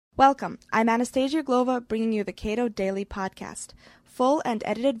Welcome. I'm Anastasia Glova, bringing you the Cato Daily Podcast. Full and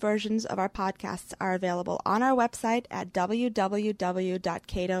edited versions of our podcasts are available on our website at www.cato.org.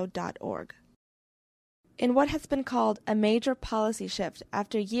 In what has been called a major policy shift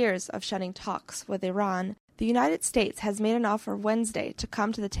after years of shunning talks with Iran, the United States has made an offer Wednesday to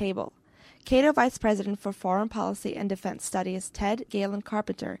come to the table. Cato Vice President for Foreign Policy and Defense Studies Ted Galen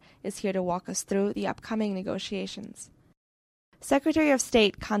Carpenter is here to walk us through the upcoming negotiations. Secretary of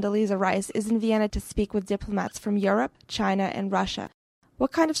State Condoleezza Rice is in Vienna to speak with diplomats from Europe, China, and Russia.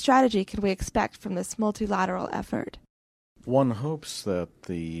 What kind of strategy can we expect from this multilateral effort? One hopes that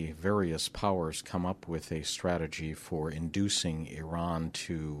the various powers come up with a strategy for inducing Iran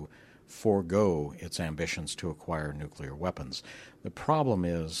to forego its ambitions to acquire nuclear weapons. The problem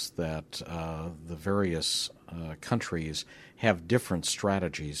is that the various countries have different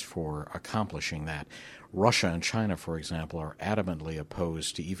strategies for accomplishing that. Russia and China, for example, are adamantly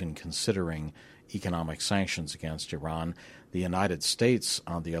opposed to even considering economic sanctions against Iran. The United States,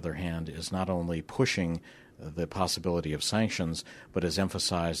 on the other hand, is not only pushing the possibility of sanctions, but has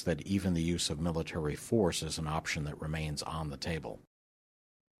emphasized that even the use of military force is an option that remains on the table.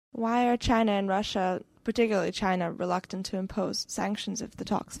 Why are China and Russia, particularly China, reluctant to impose sanctions if the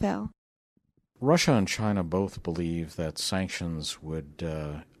talks fail? Russia and China both believe that sanctions would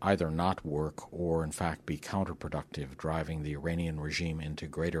either not work or, in fact, be counterproductive, driving the Iranian regime into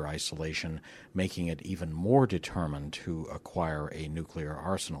greater isolation, making it even more determined to acquire a nuclear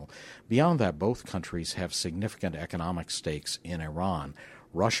arsenal. Beyond that, both countries have significant economic stakes in Iran.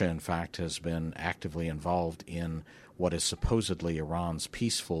 Russia, in fact, has been actively involved in what is supposedly Iran's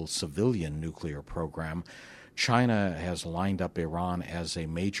peaceful civilian nuclear program. China has lined up Iran as a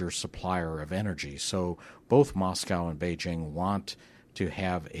major supplier of energy, so both Moscow and Beijing want to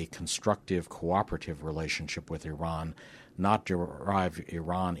have a constructive, cooperative relationship with Iran, not drive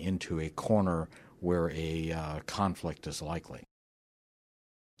Iran into a corner where a conflict is likely.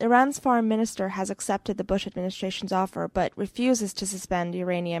 Iran's foreign minister has accepted the Bush administration's offer, but refuses to suspend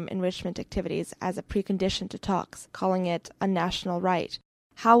uranium enrichment activities as a precondition to talks, calling it a national right.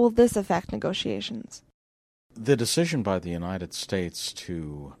 How will this affect negotiations? The decision by the United States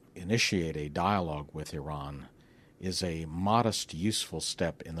to initiate a dialogue with Iran is a modest, useful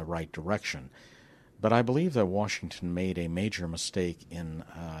step in the right direction. But I believe that Washington made a major mistake in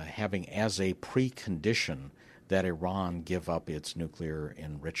having as a precondition that Iran give up its nuclear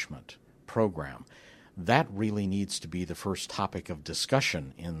enrichment program. That really needs to be the first topic of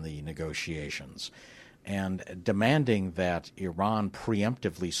discussion in the negotiations. And demanding that Iran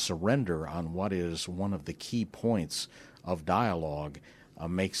preemptively surrender on what is one of the key points of dialogue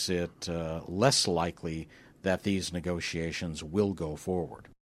makes it less likely that these negotiations will go forward.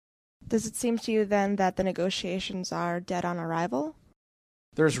 Does it seem to you then that the negotiations are dead on arrival?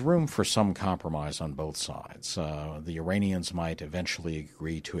 There's room for some compromise on both sides. The Iranians might eventually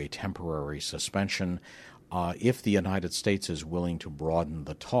agree to a temporary suspension if the United States is willing to broaden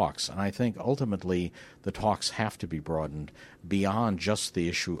the talks. And I think ultimately the talks have to be broadened beyond just the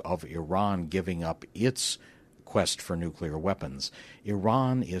issue of Iran giving up its quest for nuclear weapons.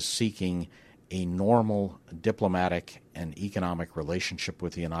 Iran is seeking a normal diplomatic and economic relationship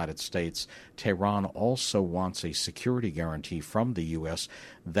with the United States. Tehran also wants a security guarantee from the U.S.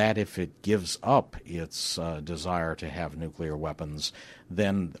 that if it gives up its desire to have nuclear weapons,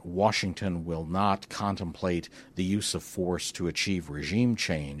 then Washington will not contemplate the use of force to achieve regime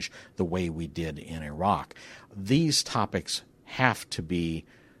change the way we did in Iraq. These topics have to be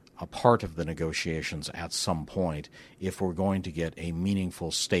a part of the negotiations at some point if we're going to get a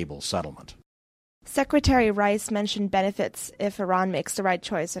meaningful, stable settlement. Secretary Rice mentioned benefits if Iran makes the right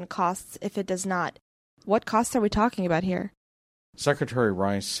choice and costs if it does not. What costs are we talking about here? Secretary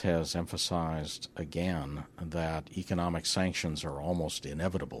Rice has emphasized again that economic sanctions are almost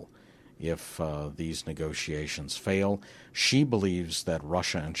inevitable if these negotiations fail. She believes that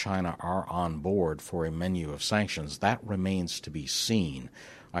Russia and China are on board for a menu of sanctions. That remains to be seen.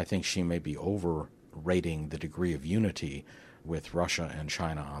 I think she may be overrating the degree of unity with Russia and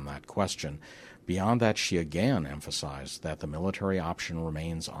China on that question. Beyond that, she again emphasized that the military option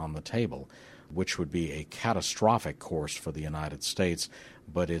remains on the table, which would be a catastrophic course for the United States,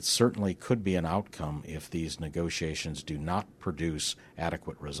 but it certainly could be an outcome if these negotiations do not produce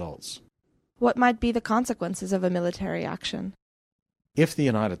adequate results. What might be the consequences of a military action? If the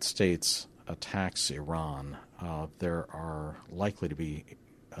United States attacks Iran, there are likely to be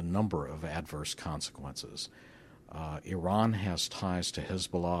a number of adverse consequences. Iran has ties to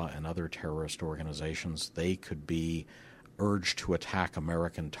Hezbollah and other terrorist organizations. They could be urged to attack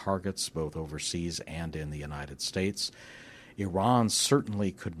American targets both overseas and in the United States. Iran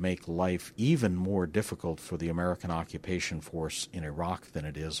certainly could make life even more difficult for the American occupation force in Iraq than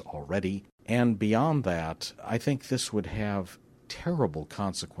it is already. And beyond that, I think this would have terrible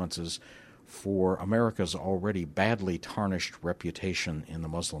consequences for America's already badly tarnished reputation in the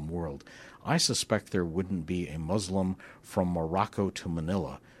Muslim world. I suspect there wouldn't be a Muslim from Morocco to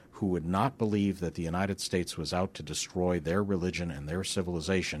Manila who would not believe that the United States was out to destroy their religion and their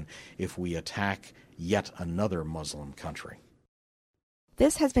civilization if we attack yet another Muslim country.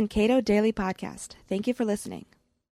 This has been Cato Daily Podcast. Thank you for listening.